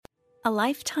A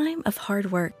lifetime of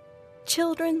hard work,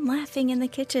 children laughing in the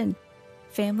kitchen,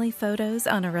 family photos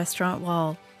on a restaurant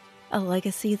wall, a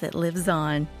legacy that lives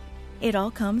on. It all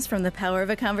comes from the power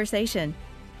of a conversation,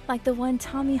 like the one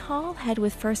Tommy Hall had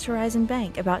with First Horizon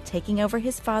Bank about taking over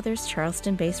his father's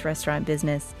Charleston-based restaurant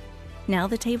business. Now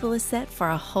the table is set for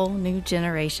a whole new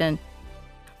generation.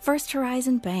 First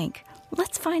Horizon Bank.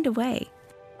 Let's find a way.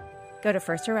 Go to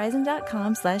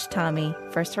firsthorizon.com/Tommy.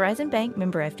 First Horizon Bank,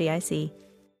 member FDIC.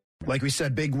 Like we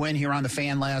said, big win here on the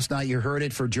Fan last night. You heard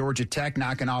it for Georgia Tech,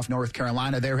 knocking off North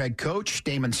Carolina. Their head coach,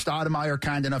 Damon Stoudamire,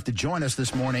 kind enough to join us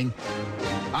this morning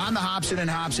on the Hobson and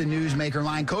Hobson Newsmaker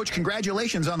line. Coach,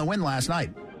 congratulations on the win last night.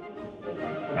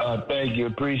 Thank you.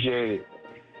 Appreciate it.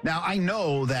 Now, I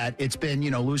know that it's been,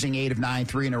 losing 8 of 9,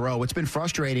 3 in a row. It's been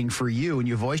frustrating for you, and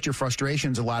you voiced your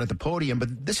frustrations a lot at the podium.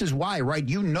 But this is why, right?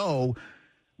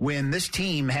 When this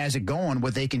team has it going,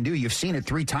 what they can do. You've seen it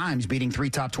 3 times, beating 3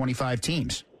 top 25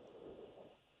 teams.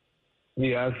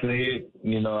 Yeah, I see it.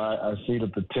 I see the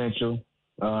potential.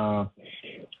 I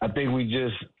think we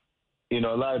just, a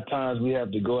lot of times we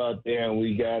have to go out there and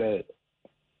we gotta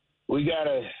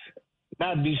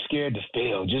not be scared to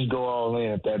fail. Just go all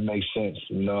in, if that makes sense.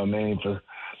 You know what I mean?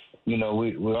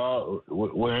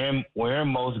 We're in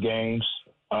most games.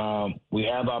 We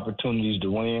have opportunities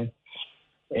to win,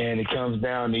 and it comes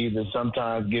down to either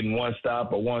sometimes getting one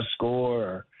stop or one score,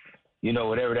 or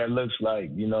whatever that looks like.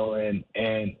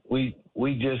 And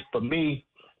we just, for me,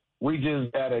 we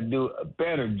just got to do a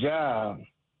better job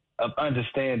of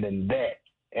understanding that.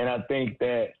 And I think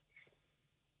that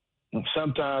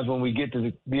sometimes when we get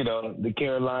to the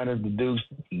Carolinas, the Dukes,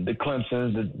 the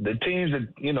Clemsons, the teams that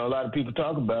a lot of people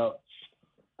talk about,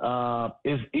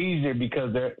 it's easier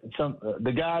because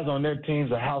the guys on their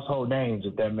teams are household names,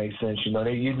 if that makes sense.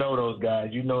 Those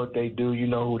guys, what they do,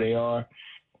 who they are,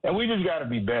 and we just got to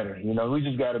be better. We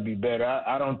just got to be better.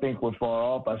 I don't think we're far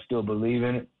off. I still believe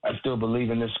in it. I still believe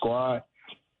in this squad,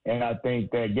 and I think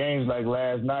that games like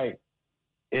last night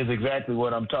is exactly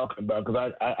what I'm talking about,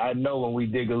 because I know when we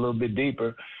dig a little bit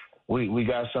deeper, we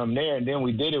got something there, and then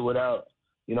we did it without,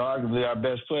 arguably our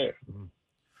best player.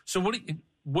 So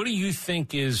what do you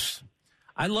think is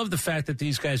 – I love the fact that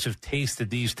these guys have tasted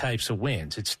these types of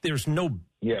wins. There's no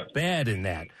bad in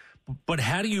that. But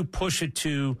how do you push it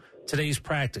to today's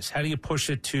practice? How do you push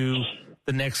it to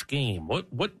the next game?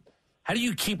 How do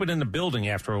you keep it in the building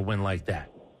after a win like that?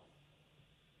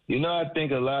 I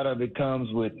think a lot of it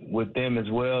comes with them as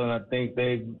well, and I think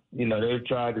they're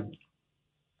trying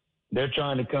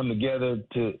to come together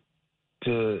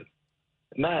to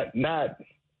not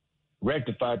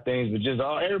rectify things, but just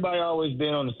everybody always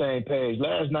been on the same page.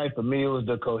 Last night for me, it was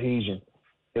the cohesion,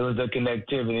 it was the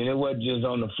connectivity, and it wasn't just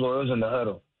on the floor; it was in the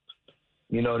huddle.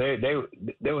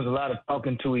 There was a lot of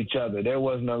talking to each other. There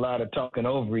wasn't a lot of talking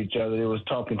over each other. There was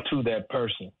talking to that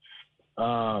person.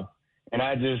 And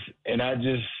I just,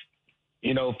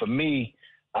 for me,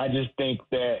 I just think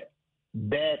that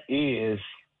is,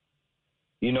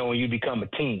 when you become a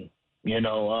team.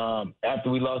 After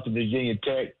we lost to Virginia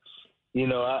Tech,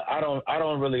 I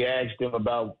don't really ask them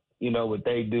about, what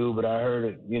they do, but I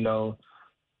heard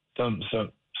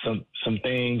some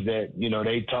things that,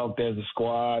 they talked as a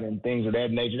squad and things of that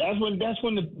nature. That's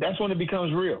when it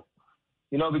becomes real.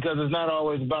 Because it's not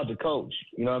always about the coach,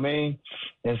 you know what I mean?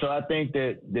 And so I think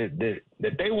that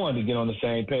they wanted to get on the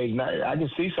same page. And I can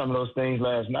see some of those things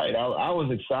last night. I was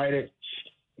excited,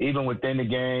 even within the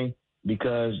game,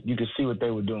 because you could see what they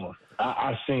were doing.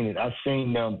 I seen it. I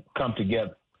seen them come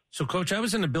together. So, Coach, I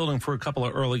was in the building for a couple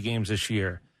of early games this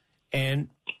year, and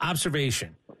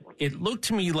observation, it looked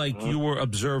to me like you were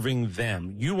observing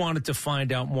them. You wanted to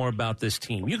find out more about this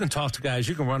team. You can talk to guys,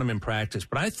 you can run them in practice,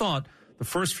 but I thought the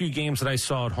first few games that I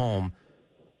saw at home,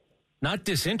 not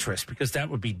disinterest, because that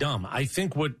would be dumb. I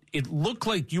think what it looked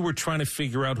like you were trying to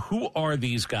figure out, who are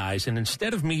these guys? And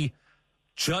instead of me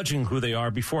judging who they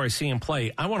are before I see them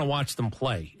play, I want to watch them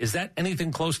play. Is that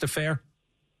anything close to fair?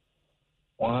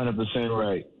 100%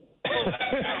 right.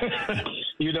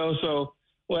 So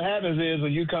what happens is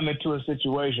when you come into a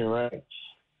situation, right,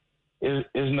 it's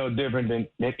no different than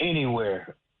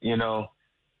anywhere,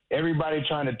 Everybody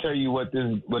trying to tell you what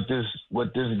this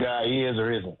guy is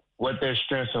or isn't, what their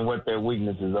strengths and what their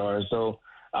weaknesses are. So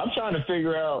I'm trying to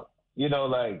figure out,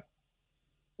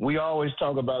 we always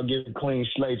talk about giving clean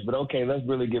slates, but okay, let's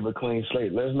really give a clean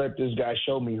slate. Let's let this guy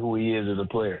show me who he is as a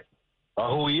player or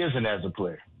who he isn't as a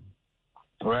player,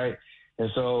 right?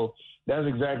 And so that's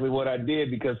exactly what I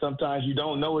did, because sometimes you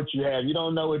don't know what you have. You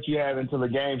don't know what you have until the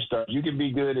game starts. You can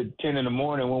be good at 10 in the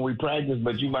morning when we practice,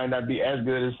 but you might not be as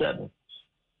good at 7.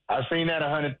 I've seen that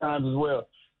 100 times as well.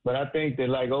 But I think that,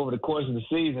 over the course of the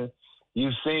season,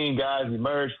 you've seen guys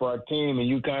emerge for our team, and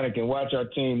you kind of can watch our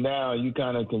team now, and you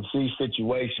kind of can see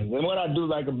situations. And what I do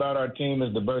like about our team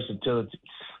is the versatility.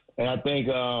 And I think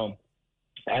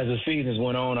as the seasons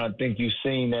went on, I think you've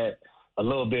seen that a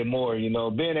little bit more,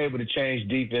 being able to change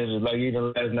defenses, like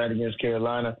even last night against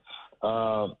Carolina.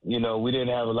 We didn't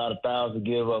have a lot of fouls to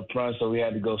give up front, so we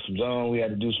had to go some zone. We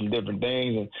had to do some different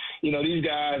things. And, these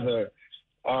guys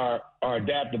are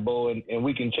adaptable, and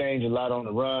we can change a lot on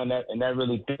the run. That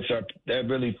really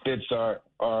fits our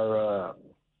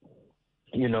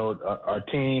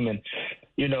team. And,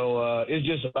 it's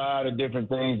just a lot of different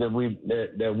things that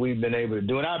we've been able to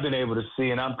do. And I've been able to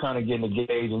see, and I'm kind of getting a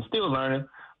gauge and still learning,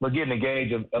 but getting a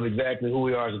gauge of exactly who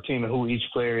we are as a team and who each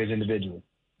player is individually.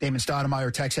 Damon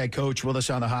Stoudamire, Tech's head coach, with us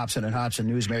on the Hobson and Hobson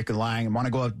Newsmaker line. I want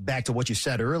to go back to what you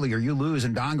said earlier. You lose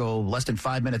in Dongo less than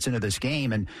 5 minutes into this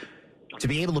game, and to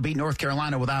be able to beat North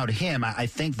Carolina without him, I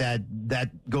think that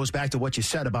goes back to what you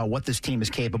said about what this team is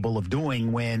capable of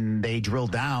doing when they drill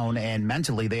down, and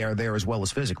mentally they are there as well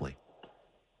as physically.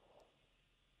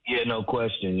 Yeah, no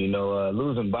question.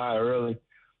 Losing by early,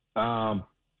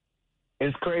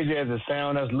 it's crazy as it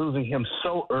sounds. Us losing him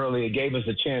so early, it gave us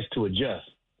a chance to adjust.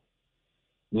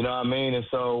 You know what I mean? And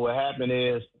so what happened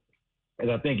is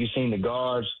I think you've seen the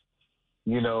guards,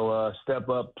 step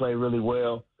up, play really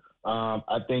well.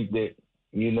 I think that,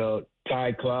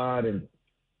 Ty Clyde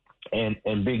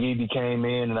and Big Evie came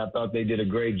in, and I thought they did a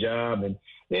great job. And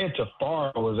then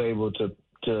Tafar was able to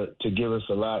give us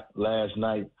a lot last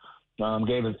night.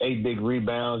 Gave us 8 big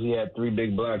rebounds. He had 3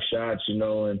 big block shots,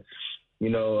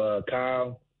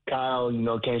 Kyle,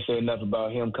 can't say enough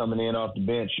about him coming in off the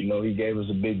bench. He gave us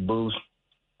a big boost.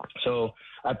 So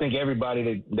I think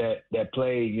everybody that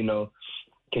played,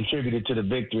 contributed to the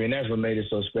victory, and that's what made it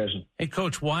so special. Hey,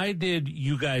 Coach, why did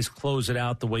you guys close it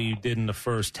out the way you did in the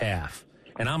first half?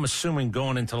 And I'm assuming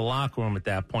going into the locker room at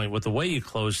that point, with the way you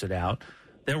closed it out,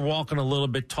 they're walking a little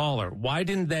bit taller. Why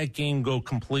didn't that game go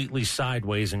completely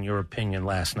sideways, in your opinion,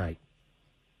 last night?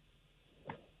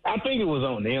 I think it was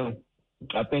on them.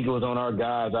 I think it was on our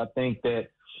guys. I think that,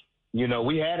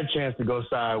 we had a chance to go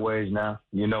sideways now.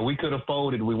 We could have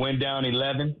folded. We went down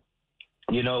 11.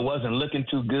 It wasn't looking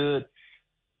too good.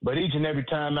 But each and every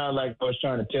time out, like I was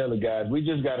trying to tell the guys, we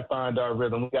just got to find our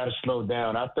rhythm. We got to slow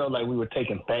down. I felt like we were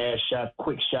taking fast shots,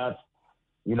 quick shots,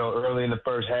 early in the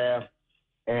first half.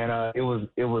 And it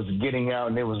was getting out,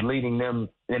 and it was leading them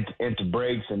into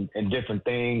breaks and different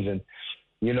things. And,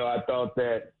 I thought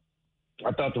that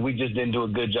we just didn't do a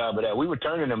good job of that. We were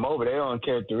turning them over. They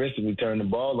uncharacteristically turned the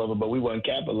ball over, but we weren't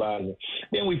capitalizing.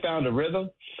 Then we found a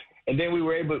rhythm, and then we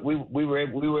were able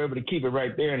to keep it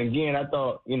right there. And again, I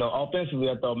thought, offensively,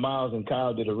 I thought Miles and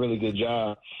Kyle did a really good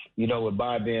job, with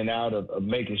Bob being out of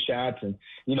making shots, and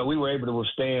we were able to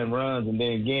withstand runs. And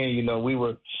then again, we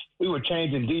were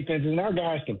changing defenses, and our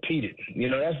guys competed.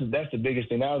 That's the biggest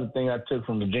thing. That was the thing I took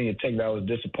from Virginia Tech that I was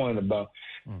disappointed about.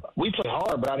 We played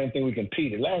hard, but I didn't think we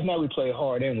competed. Last night we played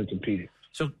hard and we competed.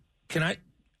 So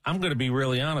I'm going to be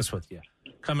really honest with you.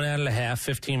 Coming out of the half,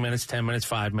 15 minutes, 10 minutes,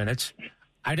 5 minutes,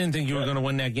 I didn't think you were going to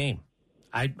win that game.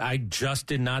 I just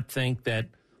did not think that.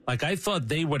 Like, I thought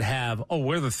they would have,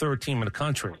 we're the third team in the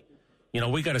country.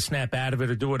 We got to snap out of it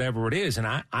or do whatever it is. And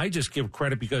I just give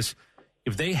credit, because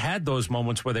if they had those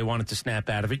moments where they wanted to snap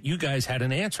out of it, you guys had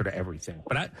an answer to everything.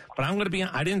 But I'm going to be,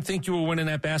 I didn't think you were winning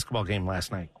that basketball game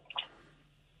last night.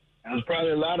 There's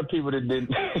probably a lot of people that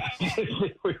didn't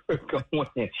think we were going to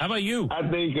win. How about you? I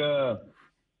think,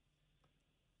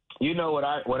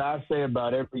 what I say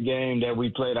about every game that we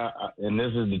played, and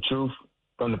this is the truth,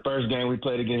 from the first game we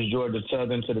played against Georgia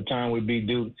Southern to the time we beat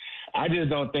Duke, I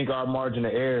just don't think our margin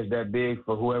of error is that big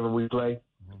for whoever we play.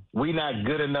 We're not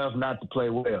good enough not to play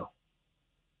well.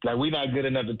 Like, we're not good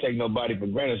enough to take nobody for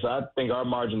granted. So I think our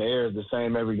margin of error is the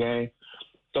same every game.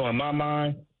 So in my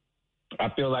mind, I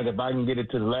feel like if I can get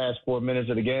it to the last 4 minutes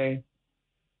of the game,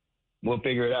 we'll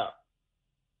figure it out.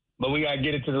 But we got to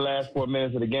get it to the last 4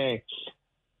 minutes of the game.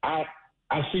 I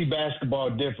see basketball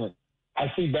different.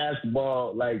 I see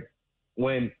basketball like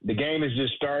when the game is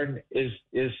just starting,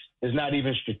 is not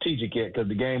even strategic yet, because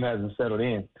the game hasn't settled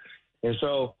in. And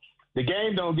so the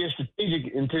game don't get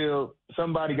strategic until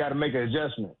somebody got to make an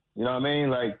adjustment. You know what I mean?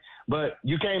 Like, but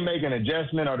you can't make an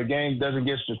adjustment, or the game doesn't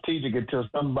get strategic until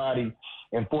somebody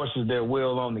enforces their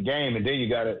will on the game, and then you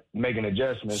got to make an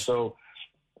adjustment. So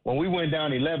when we went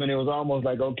down 11, it was almost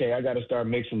like, okay, I got to start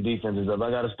mixing defenses up. I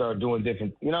got to start doing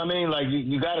different, you know what I mean? Like,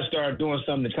 you got to start doing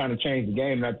something to kind of change the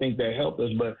game, and I think that helped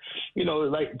us. But,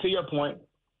 like, to your point,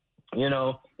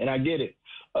 and I get it.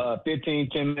 10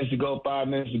 minutes to go, 5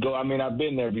 minutes to go. I mean, I've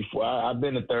been there before. I've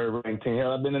been a third-ranked team.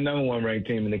 Hell, I've been the number one ranked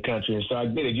team in the country. And so I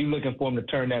get it. You're looking for them to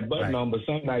turn that button on, but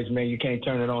some nights, man, you can't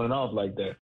turn it on and off like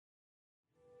that.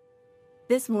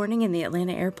 This morning in the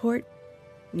Atlanta airport,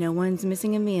 no one's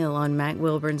missing a meal on Mac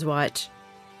Wilburn's watch.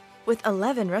 With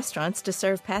 11 restaurants to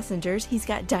serve passengers, he's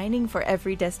got dining for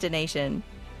every destination.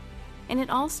 And it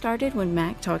all started when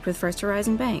Mac talked with First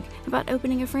Horizon Bank about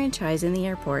opening a franchise in the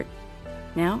airport.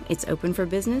 Now it's open for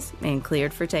business and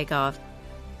cleared for takeoff.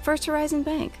 First Horizon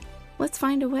Bank. Let's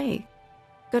find a way.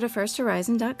 Go to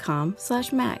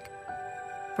firsthorizon.com/Mac.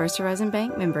 First Horizon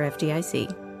Bank, member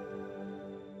FDIC.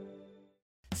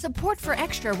 Support for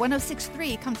Extra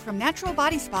 106.3 comes from Natural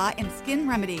Body Spa and Skin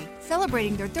Remedy,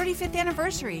 celebrating their 35th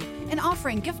anniversary and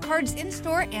offering gift cards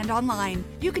in-store and online.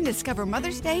 You can discover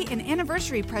Mother's Day and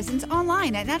anniversary presents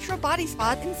online at Natural Body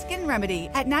Spa and Skin Remedy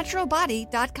at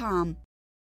naturalbody.com.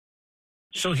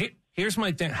 So here's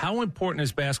my thing. How important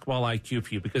is basketball IQ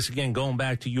for you? Because, again, going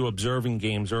back to you observing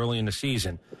games early in the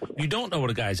season, you don't know what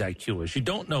a guy's IQ is. You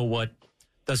don't know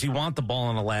does he want the ball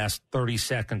in the last 30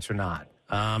 seconds or not?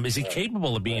 Is he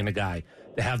capable of being a guy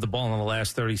to have the ball in the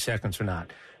last 30 seconds or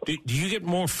not? Do you get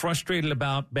more frustrated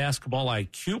about basketball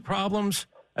IQ problems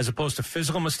as opposed to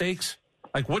physical mistakes?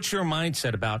 Like, what's your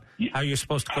mindset about how you're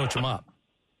supposed to coach them up?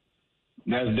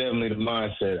 That's definitely the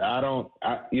mindset.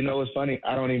 You know what's funny?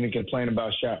 I don't even complain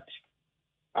about shots.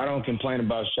 I don't complain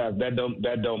about shots. That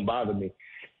don't bother me.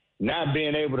 Not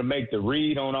being able to make the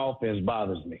read on offense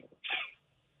bothers me.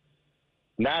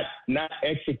 Not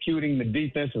executing the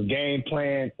defensive game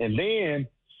plan, and then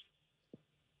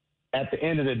at the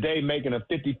end of the day making a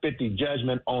 50-50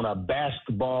 judgment on a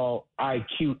basketball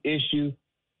IQ issue,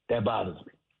 that bothers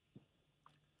me.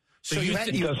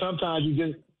 Because sometimes you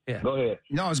just go ahead.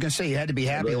 No, I was going to say you had to be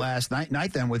happy last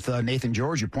night then with Nathan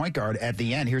George, your point guard, at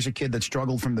the end. Here's a kid that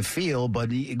struggled from the field,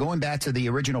 but going back to the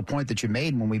original point that you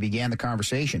made when we began the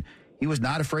conversation, he was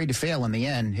not afraid to fail in the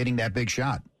end, hitting that big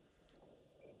shot.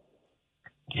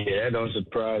 Yeah, that don't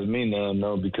surprise me none,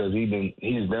 no, because he's done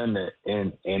that,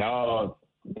 and all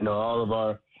of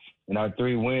our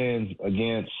 3 wins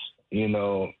against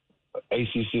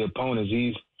ACC opponents,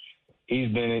 he's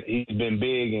been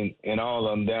big in all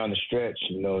of them down the stretch.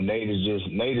 Nate is just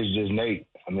Nate.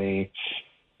 I mean,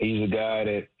 he's a guy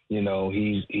that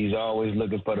he's always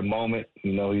looking for the moment.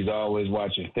 He's always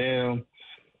watching film.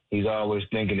 He's always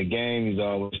thinking the game. He's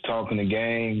always talking the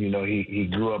game. He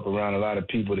grew up around a lot of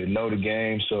people that know the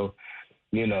game. So,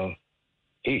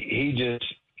 he just,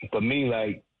 for me,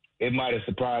 like, it might have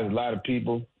surprised a lot of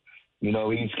people. He's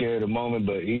scared of the moment,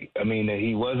 but he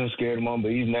wasn't scared of the moment,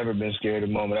 but he's never been scared of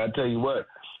the moment. I tell you what,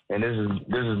 and this is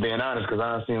being honest, because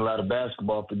I've seen a lot of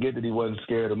basketball. Forget that he wasn't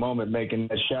scared of the moment, making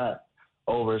that shot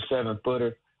over a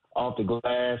 7-footer. Off the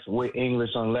glass with English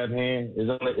on left hand.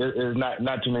 There's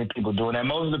not too many people doing that.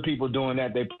 Most of the people doing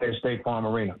that, they play at State Farm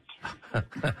Arena.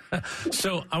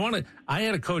 So I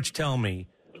had a coach tell me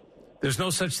there's no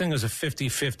such thing as a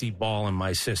 50-50 ball in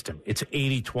my system. It's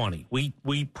 80-20.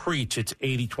 We preach it's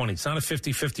 80-20. It's not a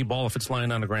 50-50 ball if it's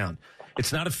lying on the ground.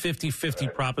 It's not a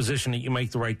 50-50 proposition that you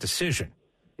make the right decision.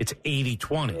 It's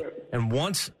 80-20. And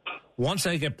once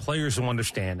I get players who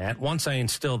understand that, once I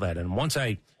instill that, and once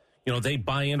they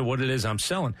buy into what it is I'm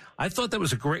selling. I thought that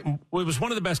was it was one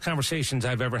of the best conversations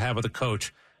I've ever had with a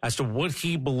coach as to what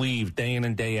he believed day in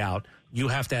and day out. You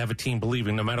have to have a team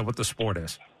believing no matter what the sport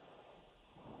is.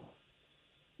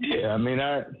 Yeah, I mean,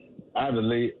 I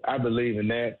believe in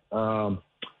that.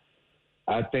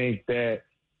 I think that,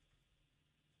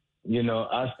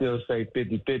 I still say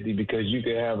 50-50 because you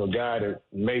could have a guy that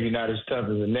maybe not as tough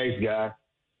as the next guy.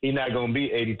 He's not going to be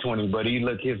 80-20, but he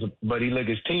look his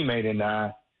teammate in the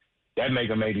eye. That make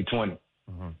them 80-20.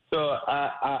 Mm-hmm. So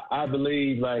I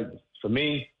believe, like, for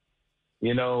me,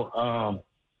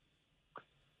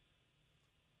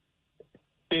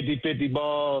 50-50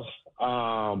 balls,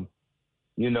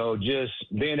 just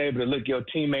being able to look your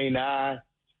teammate in the eye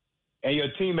and your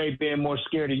teammate being more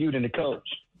scared of you than the coach.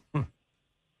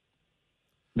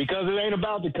 Because it ain't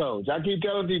about the coach. I keep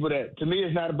telling people that. To me,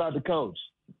 it's not about the coach.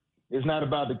 It's not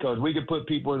about the coach. We can put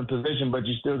people in a position, but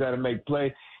you still got to make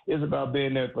play. It's about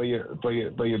being there for your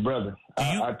brother.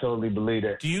 I totally believe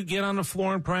that. Do you get on the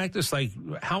floor in practice? Like,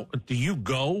 how do you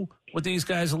go with these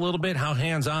guys a little bit? How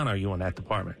hands-on are you in that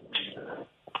department?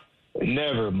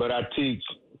 Never, but I teach.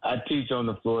 I teach on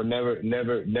the floor. Never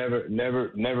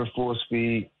full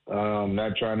speed.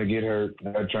 Not trying to get hurt.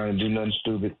 Not trying to do nothing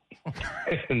stupid.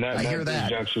 I hear that.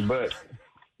 Junction, but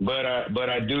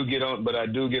I do get on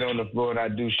the floor and I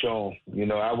do show them. We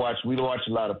watch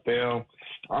a lot of film.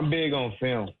 I'm big on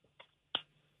film.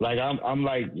 Like I'm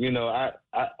like,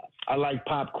 I like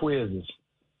pop quizzes.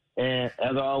 And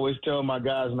as I always tell my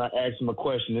guys when I ask them a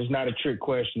question, it's not a trick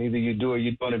question. Either you do or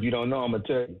you don't. If you don't know, I'm going to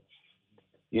tell you.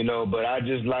 You know, but I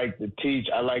just like to teach.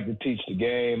 I like to teach the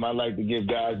game. I like to give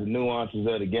guys the nuances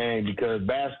of the game because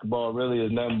basketball really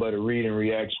is nothing but a read and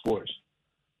react sports.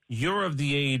 You're of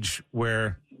the age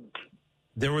where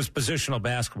there was positional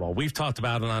basketball. We've talked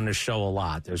about it on this show a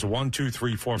lot. There's 1, 2,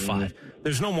 3, 4, 5.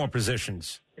 There's no more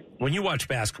positions. When you watch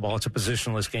basketball, it's a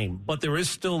positionless game. But there is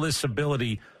still this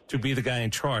ability to be the guy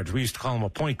in charge. We used to call him a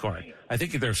point guard. I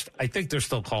think they're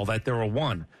still called that. They're a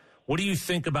 1. What do you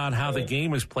think about how the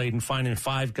game is played and finding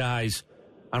 5 guys?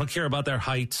 I don't care about their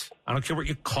heights. I don't care what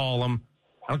you call them.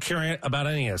 I don't care about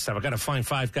any of that stuff. I got to find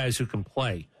 5 guys who can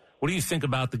play. What do you think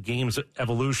about the game's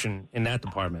evolution in that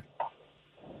department?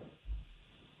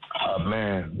 Oh,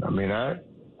 man. I mean, I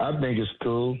think it's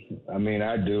cool. I mean,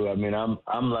 I do. I mean, I'm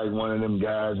like one of them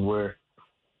guys where,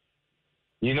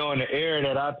 you know, in the era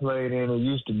that I played in, it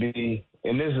used to be,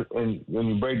 and when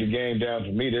you break the game down,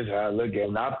 for me, this is how I look at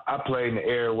it. I played in the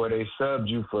era where they subbed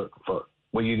you for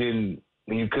when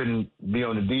you couldn't be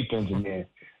on the defensive end.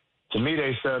 To me,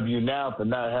 they sub you now for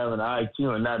not having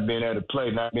IQ and not being able to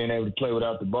play, not being able to play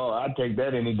without the ball. I'd take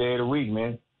that any day of the week,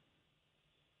 man.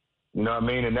 You know what I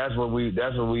mean? And that's what we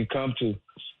come to.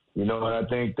 You know, and I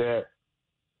think that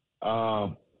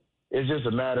it's just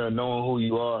a matter of knowing who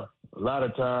you are. A lot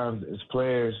of times as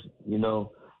players, you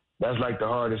know, that's like the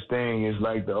hardest thing. It's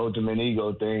like the ultimate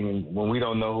ego thing. And when we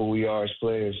don't know who we are as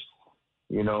players,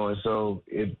 you know, and so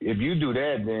if you do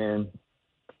that, then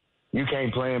you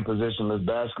can't play in positionless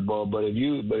basketball. But if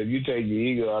you take your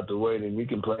ego out the way, then you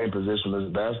can play in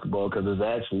positionless basketball because it's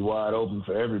actually wide open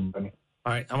for everybody.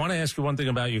 All right, I want to ask you one thing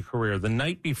about your career. The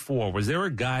night before, was there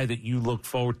a guy that you looked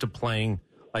forward to playing,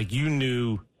 like you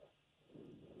knew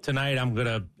tonight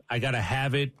I got to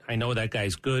have it, I know that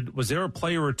guy's good? Was there a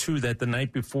player or two that the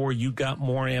night before you got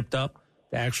more amped up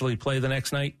to actually play the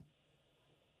next night?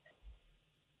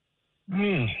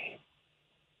 You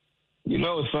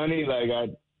know, it's funny, like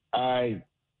I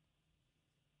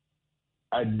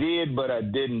did, but I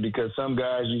didn't, because some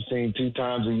guys you've seen 2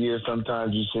 times a year,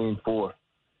 sometimes you've seen 4.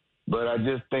 But I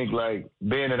just think, like,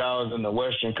 being that I was in the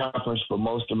Western Conference for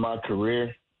most of my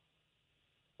career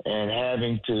and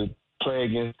having to play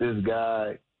against this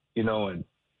guy, you know, and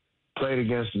played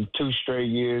against him 2 straight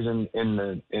years in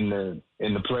the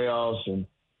playoffs, and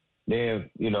then,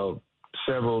 you know,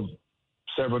 several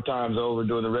times over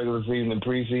during the regular season and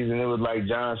preseason, it was like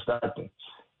John Stockton.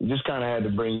 You just kind of had to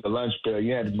bring your lunch pail.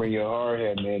 You had to bring your hard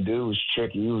head, man. Dude was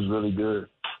tricky. He was really good.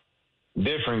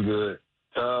 Different good.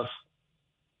 Tough.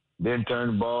 Didn't turn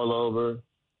the ball over.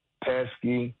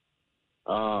 Pesky.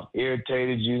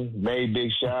 Irritated you. Made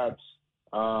big shots.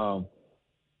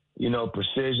 You know,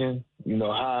 precision. You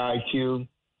know, high IQ.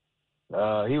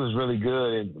 He was really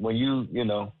good. And when you're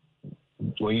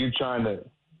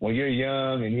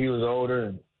young and he was older,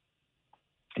 and,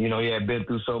 you know, he had been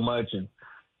through so much, and,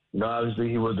 you know, obviously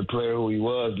he was the player who he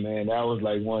was, man. That was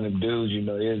like one of them dudes, you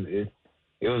know, it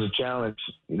was a challenge.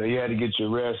 You know, you had to get your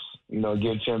rest, you know,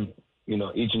 against him, you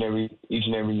know, each and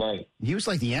every night. He was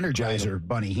like the Energizer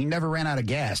Bunny. He never ran out of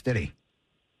gas, did he?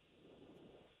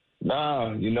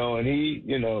 Nah, you know, and he,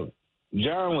 you know,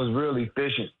 John was really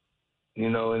efficient, you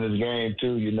know, in his game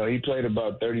too. You know, he played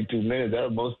about 32 minutes.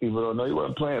 That most people don't know. He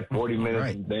wasn't playing 40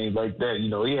 minutes and things like that. You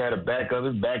know, he had a backup.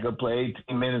 His backup played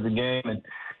 18 minutes a game, and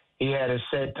he had his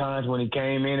set times when he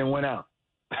came in and went out.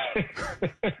 It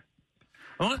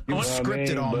was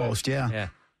scripted almost, yeah.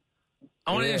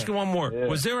 I want to ask you one more. Yeah.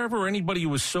 Was there ever anybody who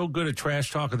was so good at trash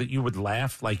talking that you would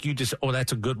laugh? Like you just, oh,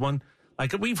 that's a good one?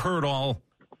 Like we've heard all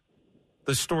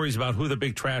the stories about who the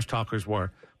big trash talkers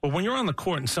were. But when you're on the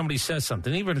court and somebody says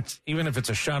something, even if it's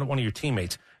a shot at one of your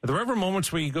teammates, are there ever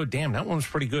moments where you go, damn, that one's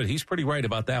pretty good. He's pretty right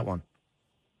about that one.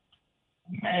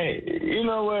 Hey, you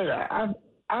know what?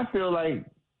 I feel like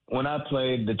when I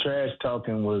played, the trash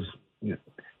talking was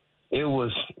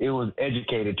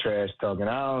educated trash talking.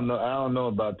 I don't know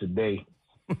about today.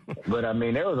 But, I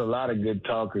mean, there was a lot of good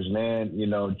talkers, man. You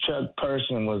know, Chuck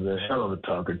Person was a hell of a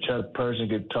talker. Chuck Person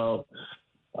could talk.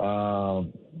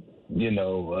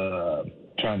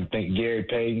 Trying to think, Gary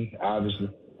Payton, obviously.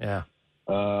 Yeah.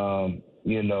 Trying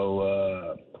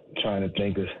to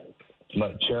think of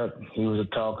Chuck. He was a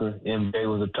talker. MJ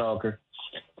was a talker.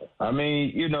 I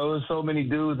mean, you know, there's so many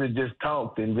dudes that just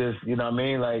talked and just, you know what I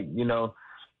mean? Like, you know,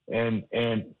 and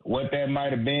what that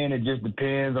might have been, it just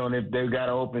depends on if they've got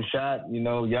an open shot. You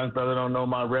know, young fella don't know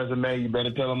my resume. You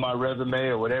better tell him my resume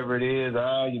or whatever it is.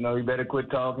 You better quit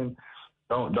talking.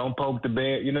 Don't poke the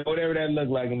bear. You know, whatever that look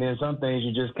like. And then some things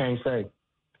you just can't say.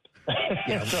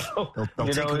 Yeah, so,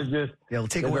 they'll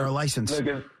take away our license.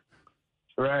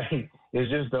 right. It's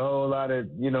just a whole lot of,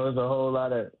 it's a whole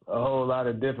lot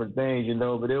of different things,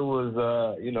 but it was,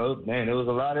 it was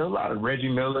a lot of Reggie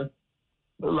Miller.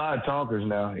 A lot of talkers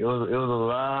now. It was a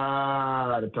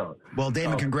lot of talk. Well,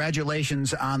 Damon,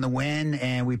 congratulations on the win,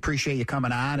 and we appreciate you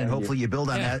coming on, and hopefully you build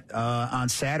on that on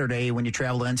Saturday when you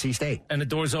travel to NC State. And the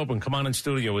door's open. Come on in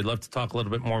studio. We'd love to talk a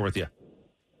little bit more with you.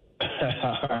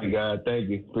 All right, guys. Thank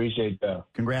you. Appreciate that.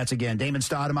 Congrats again. Damon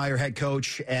Stoudamire, head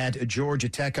coach at Georgia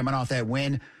Tech, coming off that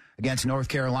win against North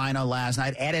Carolina last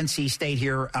night at NC State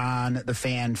here on The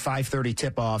Fan, 5:30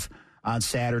 tip-off on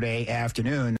Saturday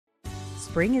afternoon.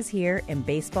 Spring is here and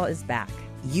baseball is back.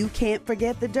 You can't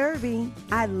forget the Derby.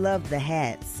 I love the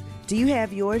hats. Do you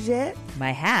have yours yet?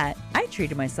 My hat? I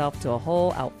treated myself to a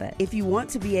whole outfit. If you want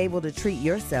to be able to treat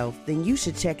yourself, then you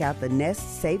should check out the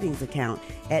Nest Savings Account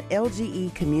at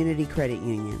LGE Community Credit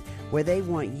Union, where they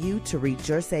want you to reach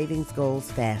your savings goals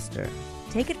faster.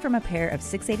 Take it from a pair of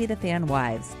 680 The Fan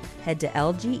wives. Head to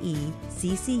lgeccu.org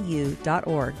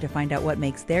to find out what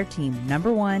makes their team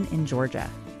 #1 in Georgia.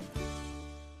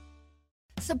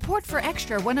 Support for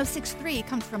Extra 106.3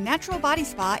 comes from Natural Body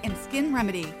Spa and Skin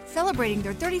Remedy, celebrating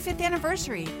their 35th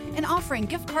anniversary and offering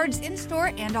gift cards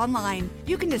in-store and online.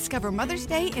 You can discover Mother's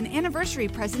Day and anniversary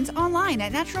presents online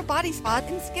at Natural Body Spa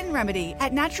and Skin Remedy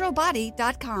at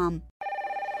naturalbody.com.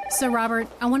 So, Robert,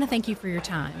 I want to thank you for your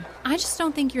time. I just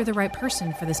don't think you're the right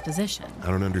person for this position. I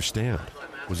don't understand.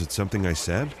 Was it something I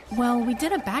said? Well, we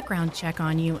did a background check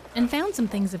on you and found some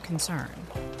things of concern.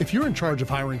 If you're in charge of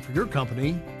hiring for your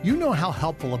company, you know how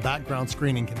helpful a background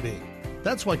screening can be.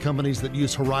 That's why companies that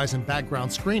use Horizon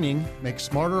Background Screening make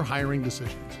smarter hiring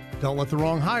decisions. Don't let the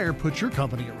wrong hire put your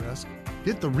company at risk.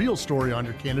 Get the real story on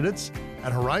your candidates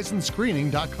at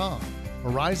horizonscreening.com.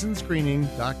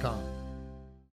 horizonscreening.com.